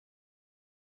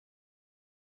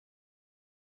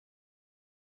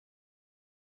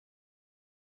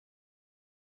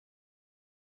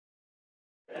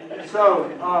So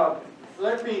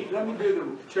let me do the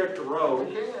check the roll,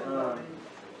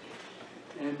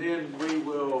 and then we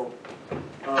will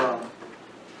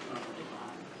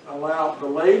allow the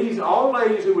ladies, all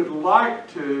ladies who would like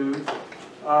to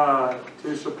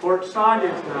support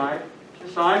Sonia tonight.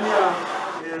 Sonia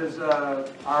is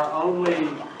our only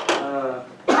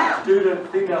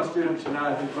female student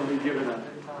tonight who's going to be given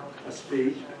a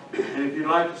speech. And if you'd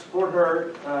like to support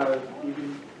her, you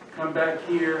can come back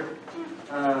here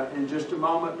in just a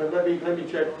moment. But let me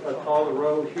check, call the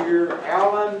roll here.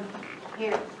 Alan,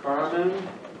 here. Carmen,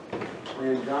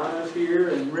 and Donna's here,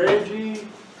 and Reggie.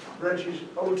 Reggie's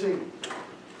OT,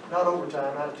 not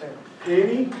overtime, out of town.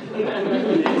 Penny,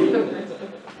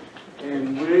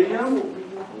 and William,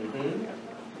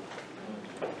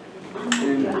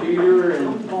 and Peter,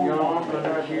 and Jan are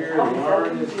not here, and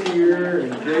Lauren is here,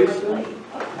 and Jason,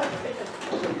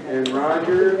 and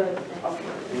Roger,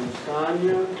 and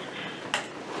Sonia,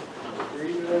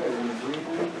 Rita, and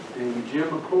Gina, and Jim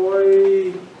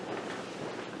McCoy.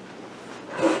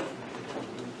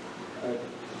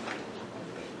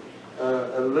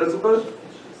 Elizabeth?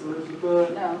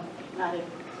 No, not here.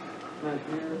 Not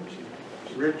here.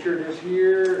 Richard is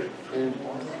here, and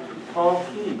Paul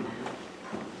Key.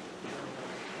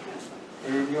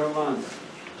 And Yolanda.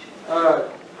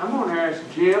 I'm going to ask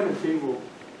Jim if he will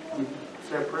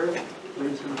say a prayer,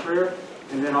 lead us in a prayer.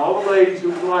 And then all the ladies who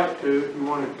would like to, if you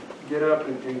want to get up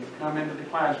and come into the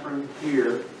classroom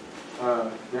here,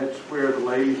 that's where the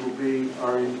ladies will be,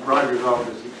 or in Roger's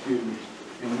office, excuse me.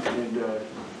 And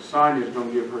Sonia's going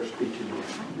to give her speech in here.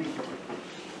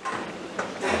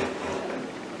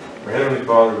 Our Heavenly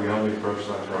Father, we humbly approach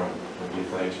thy throne and give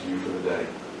thanks to you for the day.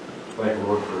 Thank you,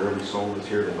 Lord, for every soul that's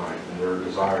here tonight and their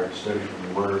desire to study from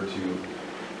your word, to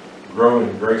grow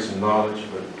in grace and knowledge,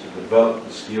 but to develop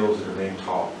the skills that are being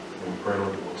taught. And we pray,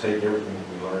 Lord, that we'll take everything that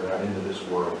we learn out into this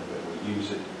world, that we'll use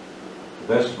it to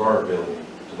the best of our ability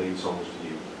to lead souls to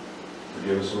you.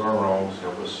 Forgive us of our wrongs.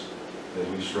 Help us as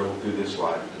we struggle through this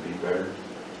life to be better,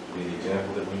 to be the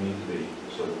example that we need to be,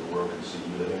 so that the world can see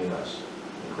you living in us.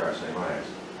 In Christ's name I ask.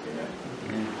 Amen.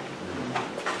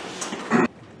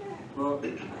 Well,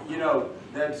 you know,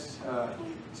 that's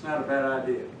it's not a bad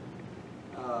idea.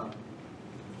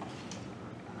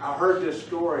 I heard this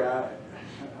story. I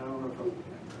don't know if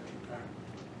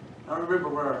I don't remember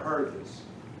where I heard this,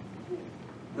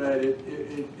 but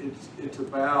it's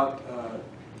about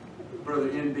Brother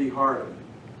N.B. Hardeman,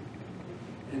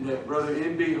 and that Brother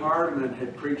N.B. Hardeman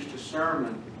had preached a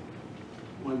sermon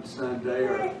one Sunday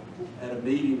or at a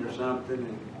meeting or something,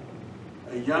 and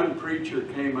a young preacher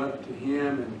came up to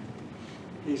him and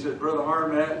he said, "Brother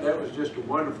Hardeman, that was just a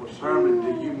wonderful sermon.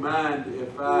 Do you mind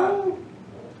if I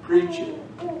preach it?"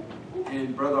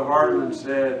 And Brother Hardeman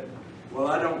said, "Well,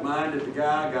 I don't mind if the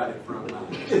guy I got it from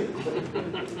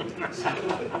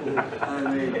I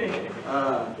mean,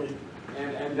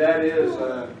 and that is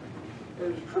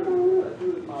true. I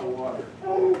do with my water.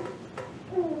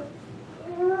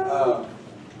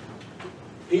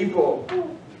 People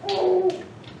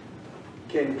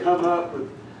can come up with,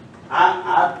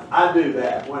 I do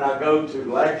that when I go to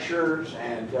lectures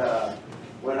and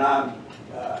when I'm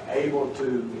able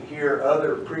to hear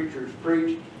other preachers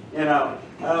preach. You know,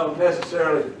 I don't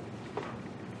necessarily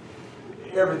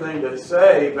everything to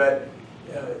say, but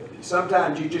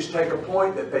sometimes you just take a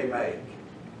point that they make.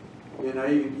 You know,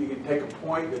 you can take a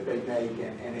point that they make,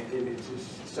 and it's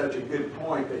just such a good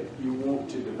point that you want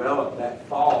to develop that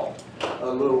thought a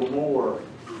little more.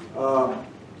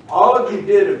 All of you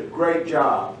did a great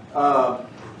job.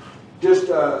 Just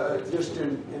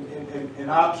in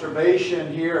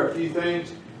observation here, a few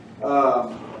things.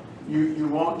 You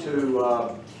want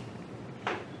to,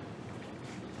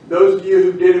 those of you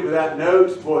who did it without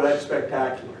notes, boy, that's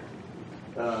spectacular.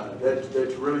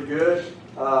 That's really good.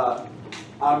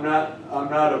 I'm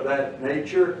not of that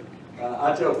nature.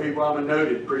 I tell people I'm a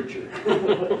noted preacher.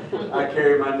 I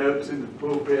carry my notes in the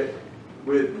pulpit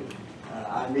with me.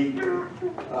 I need them.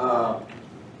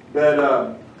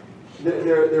 But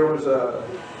there was a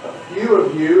few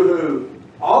of you who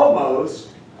almost,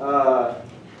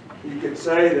 you could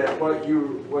say that what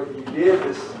you did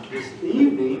this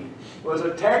evening was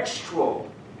a textual,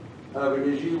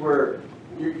 because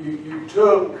you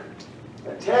took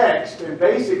a text and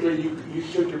basically you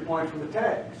took your point from the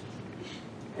text.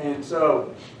 And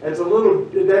so that's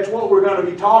what we're going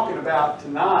to be talking about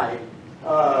tonight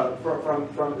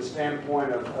from the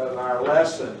standpoint of our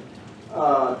lesson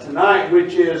tonight,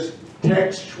 which is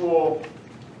textual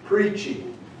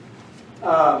preaching.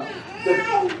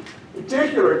 The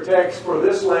particular text for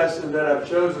this lesson that I've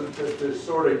chosen to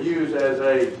sort of use as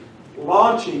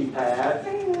launching pad,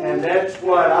 and that's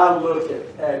what I look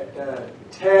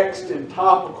at text and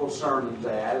topical sermons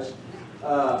as.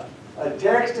 A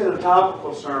text and a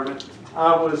topical sermon,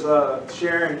 I was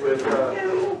sharing with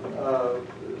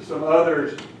some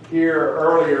others here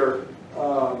earlier.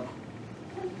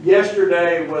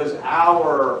 Yesterday was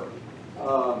our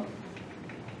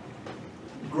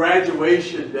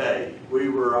graduation day. We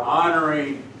were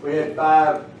honoring, we had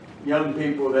 5 young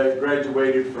people that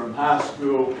graduated from high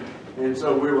school, and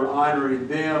so we were honoring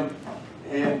them.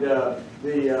 And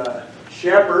the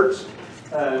shepherds,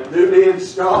 newly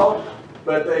installed,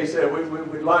 but they said,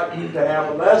 we'd like you to have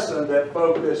a lesson that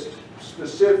focused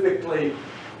specifically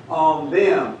on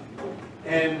them.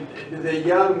 And the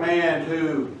young man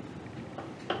who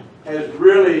has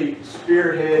really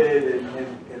spearheaded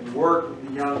and worked with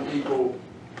the young people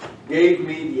gave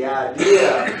me the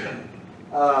idea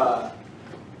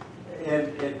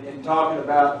in talking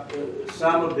about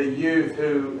some of the youth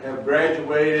who have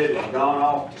graduated and gone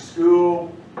off to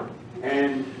school,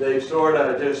 and they sort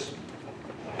of just,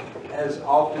 as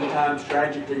oftentimes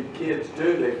tragically kids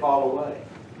do, they fall away.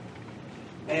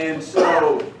 And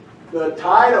so the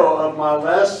title of my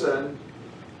lesson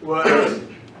was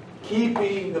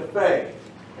Keeping the Faith.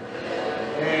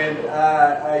 And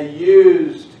I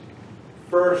used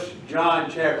 1 John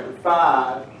chapter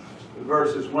 5,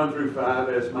 verses 1 through 5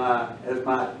 as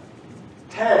my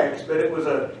text, but it was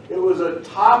a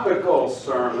topical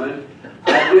sermon.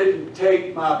 I didn't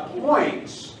take my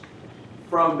points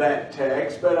from that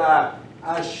text, but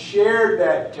I shared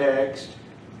that text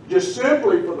just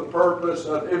simply for the purpose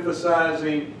of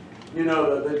emphasizing, you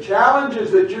know, the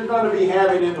challenges that you're going to be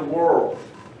having in the world.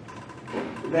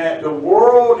 That the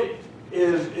world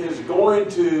is going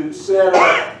to set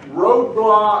up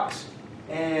roadblocks,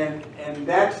 and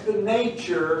that's the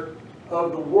nature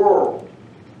of the world.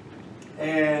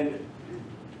 And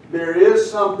there is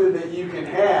something that you can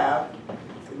have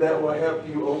that will help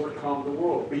you overcome the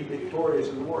world, be victorious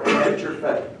in the world, and that's your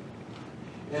faith.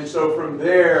 And so from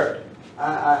there,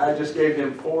 I just gave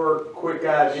them 4 quick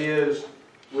ideas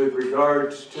with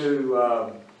regards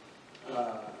to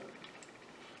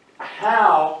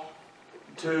how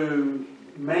to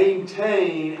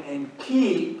maintain and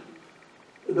keep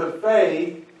the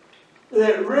faith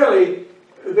that really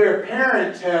their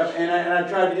parents have, and I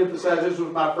tried to emphasize, this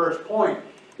was my first point,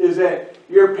 is that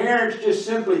your parents just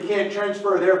simply can't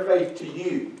transfer their faith to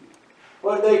you.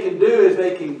 What they can do is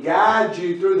they can guide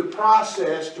you through the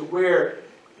process to where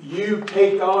you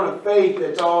take on a faith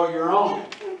that's all your own.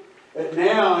 But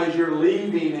now as you're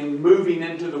leaving and moving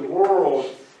into the world,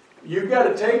 you've got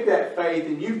to take that faith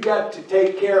and you've got to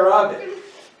take care of it.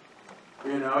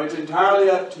 You know, it's entirely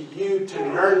up to you to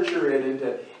nurture it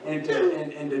and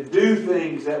to do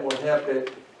things that will help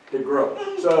it to grow.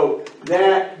 So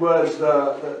that was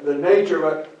the nature.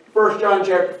 But 1 John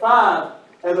chapter 5,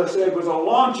 as I said, was a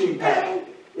launching pad.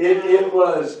 It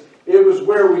was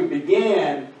where we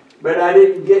began, but I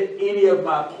didn't get any of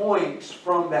my points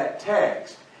from that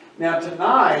text. Now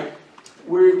tonight,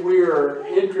 we are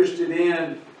interested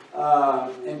in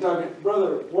talking.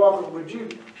 Brother Walker, would you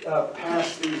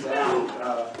pass these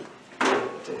out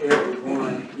to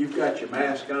everyone? You've got your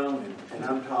mask on, and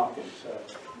I'm talking.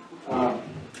 So,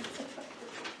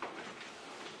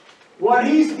 what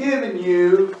he's given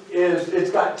you is,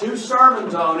 it's got 2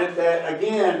 sermons on it that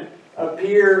again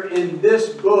appear in this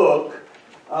book,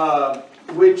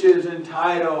 which is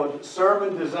entitled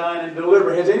Sermon Design and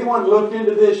Delivery. Has anyone looked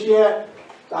into this yet?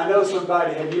 I know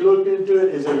somebody. Have you looked into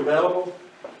it? Is it available?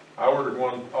 I ordered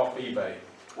one off eBay.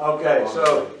 Okay,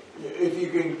 so if you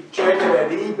can check it at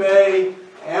eBay,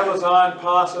 Amazon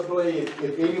possibly,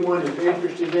 if anyone is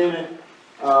interested in it.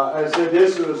 I said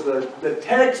this was the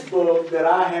textbook that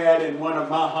I had in one of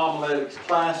my homiletics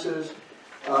classes.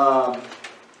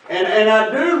 And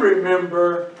I do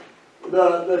remember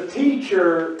the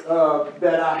teacher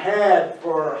that I had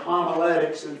for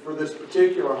homiletics and for this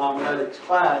particular homiletics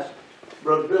class,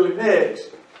 Brother Billy Nix.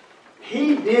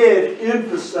 He did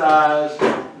emphasize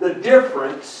the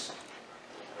difference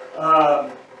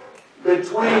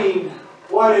between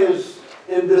what is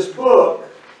in this book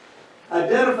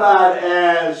identified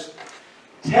as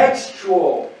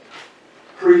textual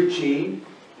preaching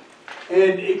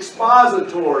and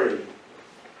expository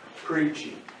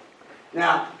preaching.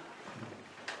 Now,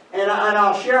 and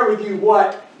I'll share with you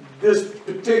what this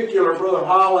particular, Brother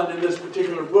Holland in this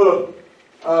particular book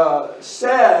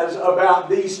says about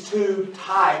these 2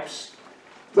 types.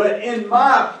 But in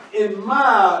my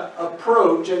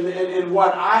approach and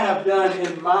what I have done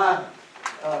in my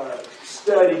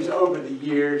studies over the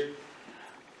years,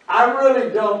 I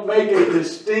really don't make a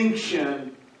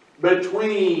distinction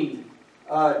between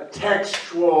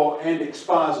textual and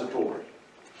expository.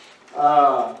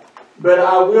 But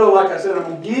I will, like I said, I'm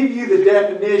going to give you the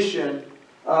definition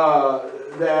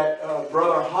that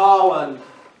Brother Holland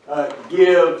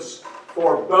gives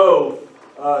for both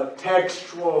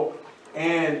textual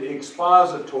and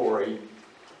expository.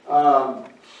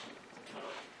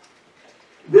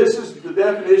 This is the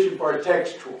definition for a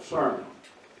textual sermon.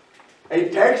 A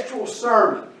textual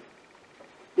sermon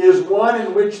is one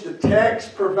in which the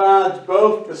text provides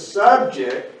both the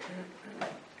subject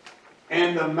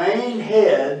and the main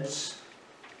heads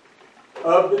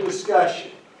of the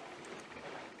discussion.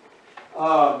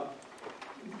 Brother,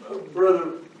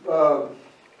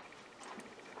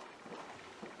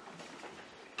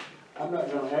 I'm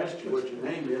not going to ask you what your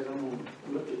name is. I'm going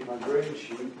to look at my grade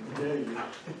sheet and tell you,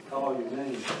 call your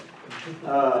name.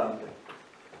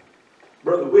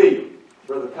 Brother William,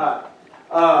 Brother Cotton.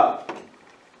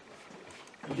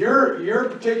 Your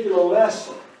particular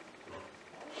lesson,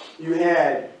 you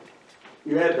had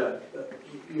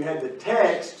the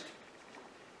text,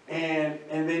 and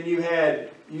then you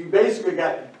basically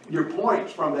got your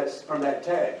points from that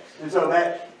text, and so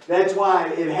that's why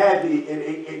it had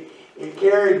it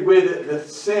carried with it the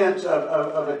sense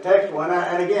of a textual.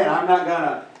 And again, I'm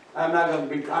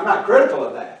not critical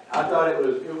of that. I thought it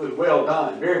was well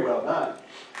done, very well done.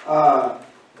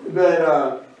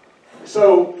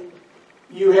 So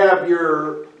you have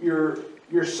your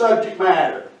subject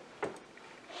matter.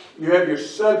 You have your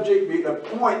subject,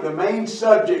 the main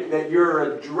subject that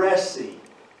you're addressing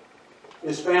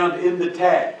is found in the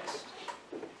text.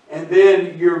 And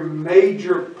then your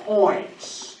major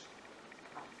points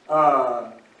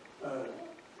are,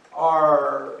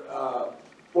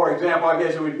 for example, I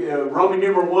guess it would be Roman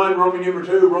numeral 1, Roman numeral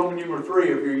 2, Roman numeral 3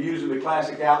 if you're using the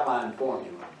classic outline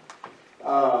formula.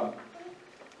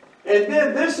 And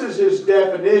then this is his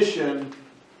definition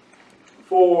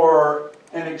for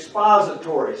an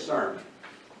expository sermon.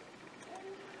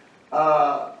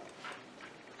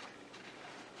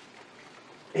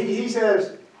 He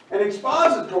says, an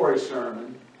expository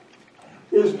sermon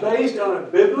is based on a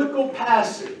biblical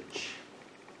passage,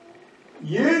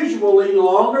 usually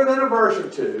longer than a verse or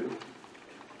two.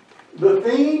 The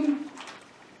theme,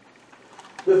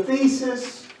 the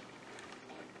thesis,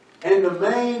 and the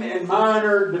main and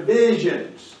minor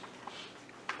divisions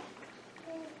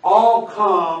all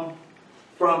come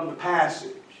from the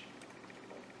passage.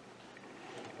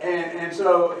 And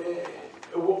so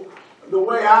the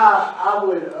way I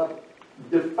would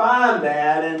define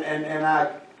that, and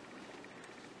I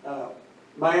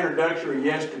my introductory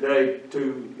yesterday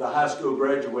to the high school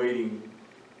graduating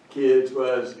kids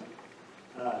was,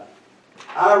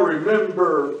 I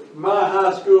remember my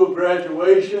high school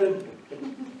graduation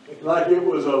like it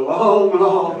was a long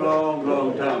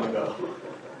time ago.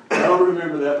 I don't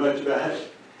remember that much about it.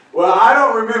 Well, I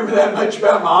don't remember that much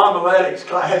about my homiletics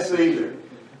class either.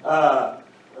 But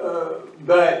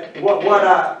what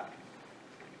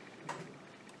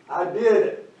I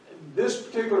did, this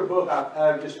particular book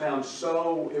I just found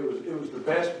it was the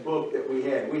best book that we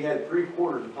had. We had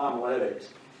 3/4 of homiletics,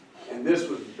 and this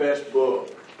was the best book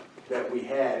that we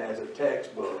had as a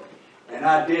textbook. And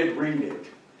I did read it,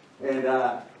 and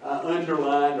I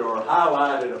underlined or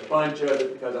highlighted a bunch of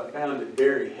it because I found it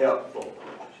very helpful.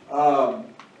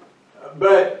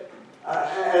 But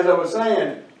as I was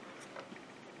saying,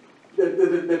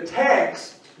 the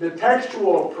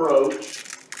textual approach,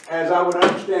 as I would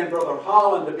understand Brother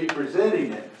Holland to be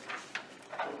presenting it,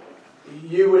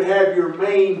 you would have your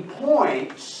main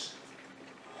points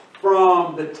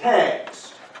from the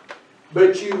text,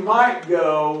 but you might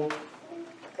go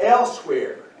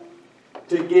elsewhere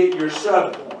to get your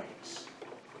subpoints.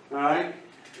 All right?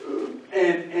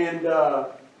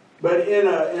 But in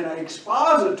an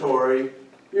expository,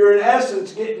 you're in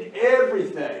essence getting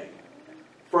everything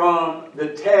from the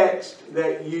text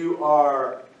that you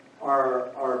are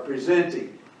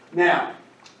presenting. Now,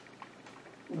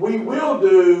 we will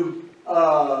do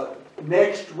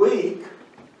next week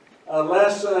a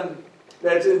lesson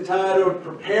that's entitled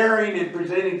Preparing and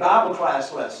Presenting Bible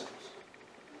Class Lessons.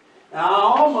 Now,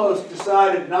 I almost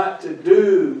decided not to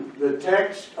do the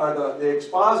text or the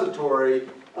expository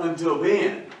until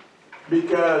then,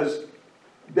 because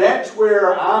that's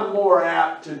where I'm more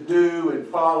apt to do and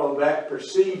follow that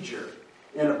procedure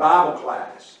in a Bible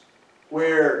class.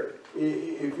 Where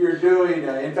if you're doing,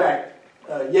 in fact,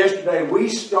 yesterday we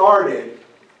started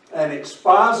an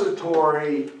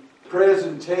expository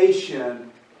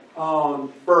presentation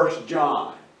on 1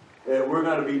 John that we're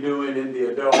going to be doing in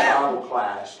the adult Bible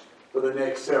class for the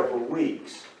next several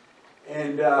weeks.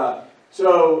 And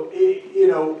so,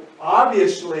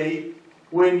 obviously,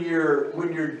 when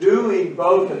you're doing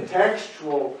both a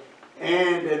textual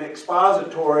and an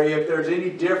expository, if there's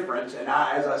any difference, and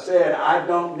as I said, I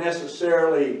don't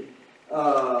necessarily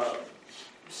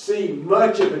see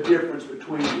much of a difference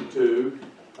between the two,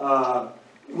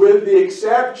 with the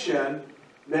exception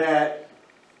that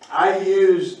I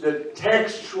use the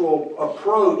textual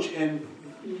approach in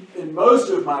most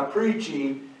of my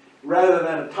preaching rather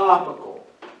than a topical.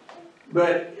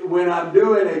 But when I'm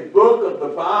doing a book of the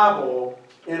Bible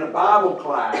in a Bible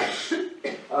class,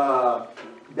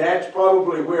 that's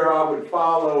probably where I would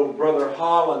follow Brother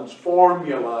Holland's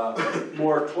formula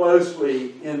more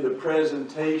closely in the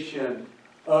presentation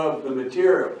of the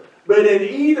material. But in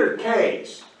either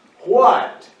case,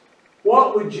 what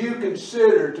would you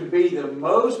consider to be the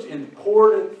most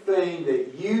important thing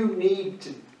that you need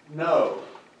to know?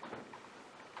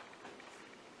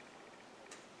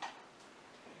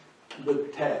 The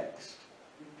text,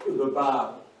 the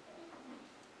Bible,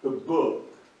 the book.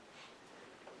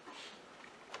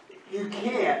 You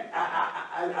can't.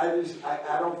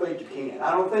 I don't think you can.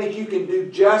 I don't think you can do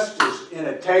justice in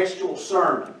a textual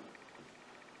sermon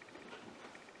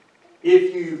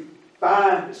if you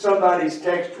find somebody's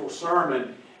textual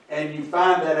sermon and you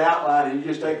find that outline and you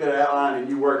just take that outline and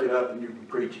you work it up and you can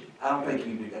preach it. I don't think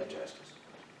you can do that justice.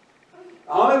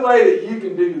 The only way that you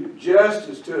can do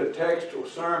justice to a textual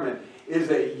sermon is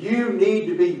that you need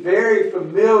to be very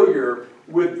familiar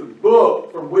with the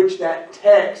book from which that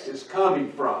text is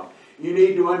coming from. You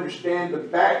need to understand the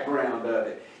background of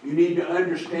it. You need to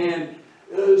understand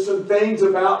some things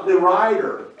about the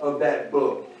writer of that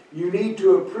book. You need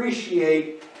to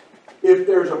appreciate if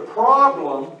there's a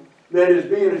problem that is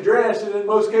being addressed, and in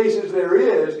most cases there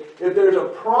is, if there's a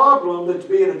problem that's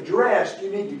being addressed, you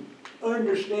need to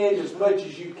understand as much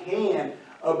as you can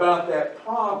about that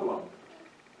problem.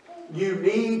 You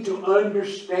need to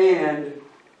understand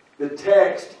the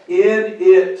text in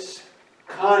its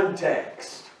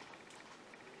context.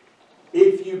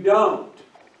 If you don't,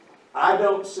 I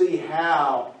don't see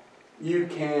how you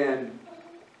can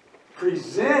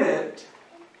present it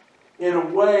in a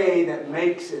way that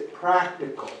makes it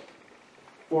practical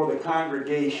for the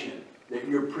congregation that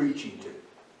you're preaching to.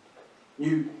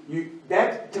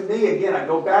 That, to me, again, I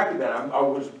go back to that. I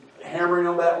was hammering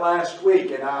on that last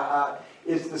week, and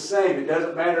it's the same. It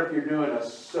doesn't matter if you're doing a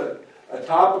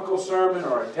topical sermon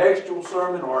or a textual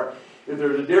sermon, or if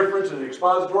there's a difference in the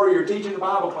expository, you're teaching a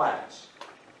Bible class.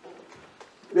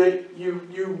 That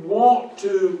you want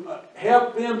to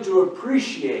help them to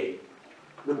appreciate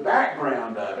the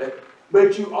background of it,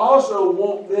 but you also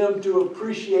want them to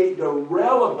appreciate the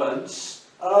relevance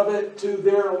of it to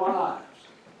their lives.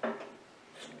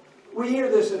 We hear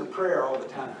this in a prayer all the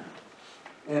time,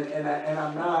 and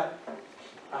I'm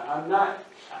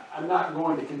not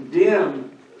going to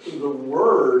condemn the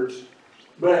words,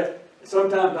 but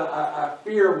sometimes I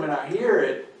fear when I hear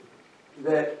it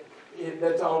that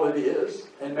that's all it is,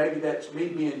 and maybe that's me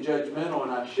being judgmental,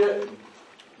 and I shouldn't.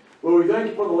 Well, we thank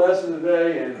you for the lesson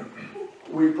today, and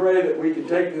we pray that we can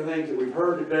take the things that we've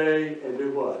heard today and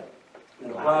do what? And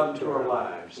apply them to our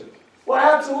lives. Well,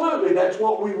 absolutely, that's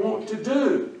what we want to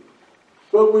do.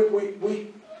 But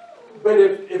but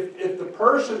if the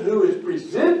person who is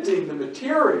presenting the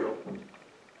material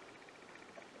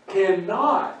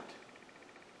cannot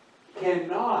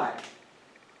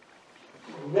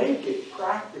make it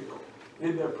practical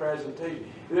in their presentation,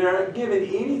 they're not given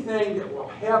anything that will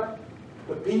help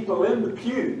the people in the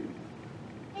pew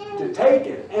to take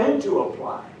it and to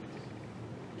apply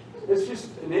it. It's just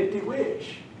an empty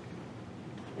wish.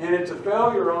 And it's a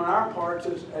failure on our parts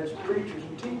as preachers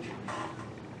and teachers.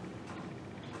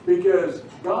 Because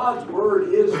God's Word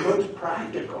is most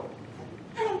practical.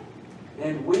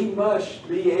 And we must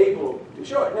be able to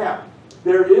show it. Now,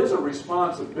 there is a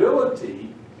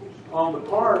responsibility on the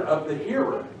part of the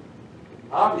hearer,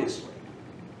 obviously.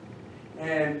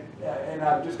 And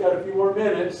I've just got a few more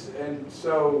minutes, and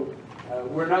so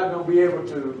we're not going to be able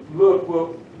to look.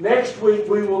 Well, next week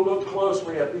we will look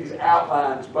closely at these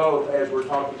outlines, both as we're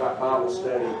talking about Bible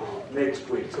study next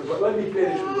week. So, but let me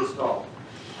finish with this thought.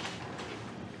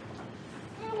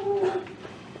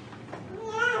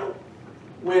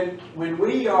 When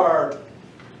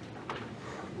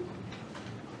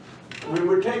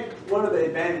we take one of the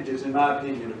advantages, in my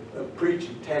opinion, of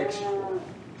preaching textual,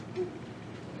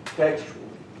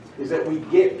 is that we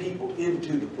get people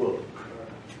into the book,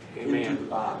 Amen. Into the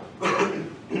Bible,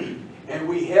 and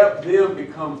we help them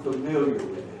become familiar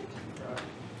with it.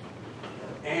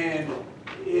 And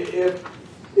if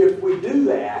we do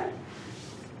that,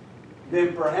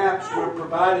 then perhaps we're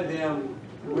providing them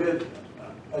with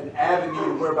an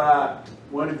avenue whereby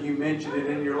One of you mentioned it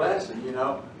in your lesson, you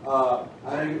know. I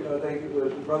think it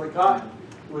was Brother Cotton,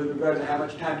 with regard to how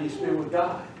much time do you spend with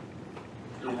God.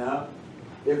 You know,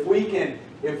 if we can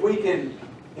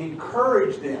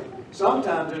encourage them.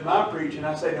 Sometimes in my preaching,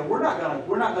 I say, "No, we're not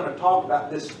gonna talk about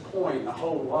this point a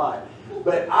whole lot,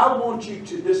 but I want you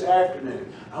to this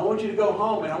afternoon. I want you to go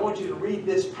home and I want you to read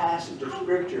this passage of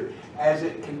Scripture as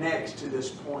it connects to this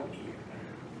point here."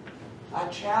 I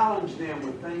challenge them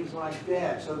with things like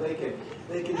that so they can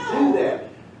do that.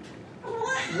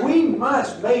 We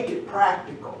must make it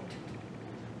practical.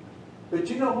 But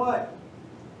you know what?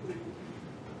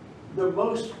 The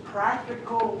most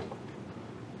practical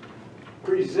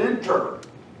presenter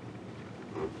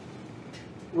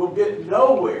will get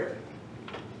nowhere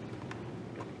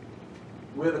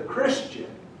with a Christian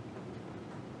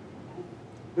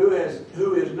who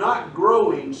is not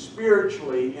growing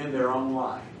spiritually in their own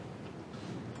life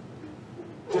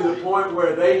to the point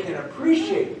where they can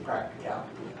appreciate practicality.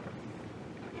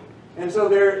 And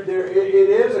so it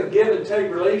is a give and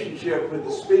take relationship with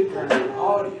the speaker and the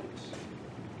audience.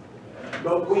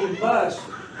 But we must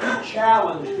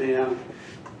challenge them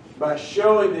by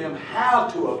showing them how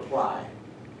to apply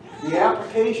it. The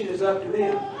application is up to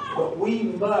them, but we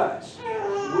must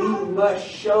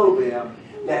show them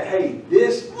that, hey,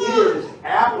 this is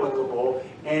applicable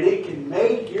and it can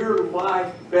make your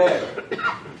life better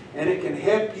and it can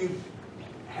help you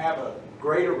have a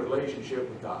greater relationship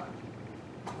with God.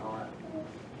 All right.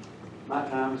 My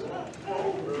time is up.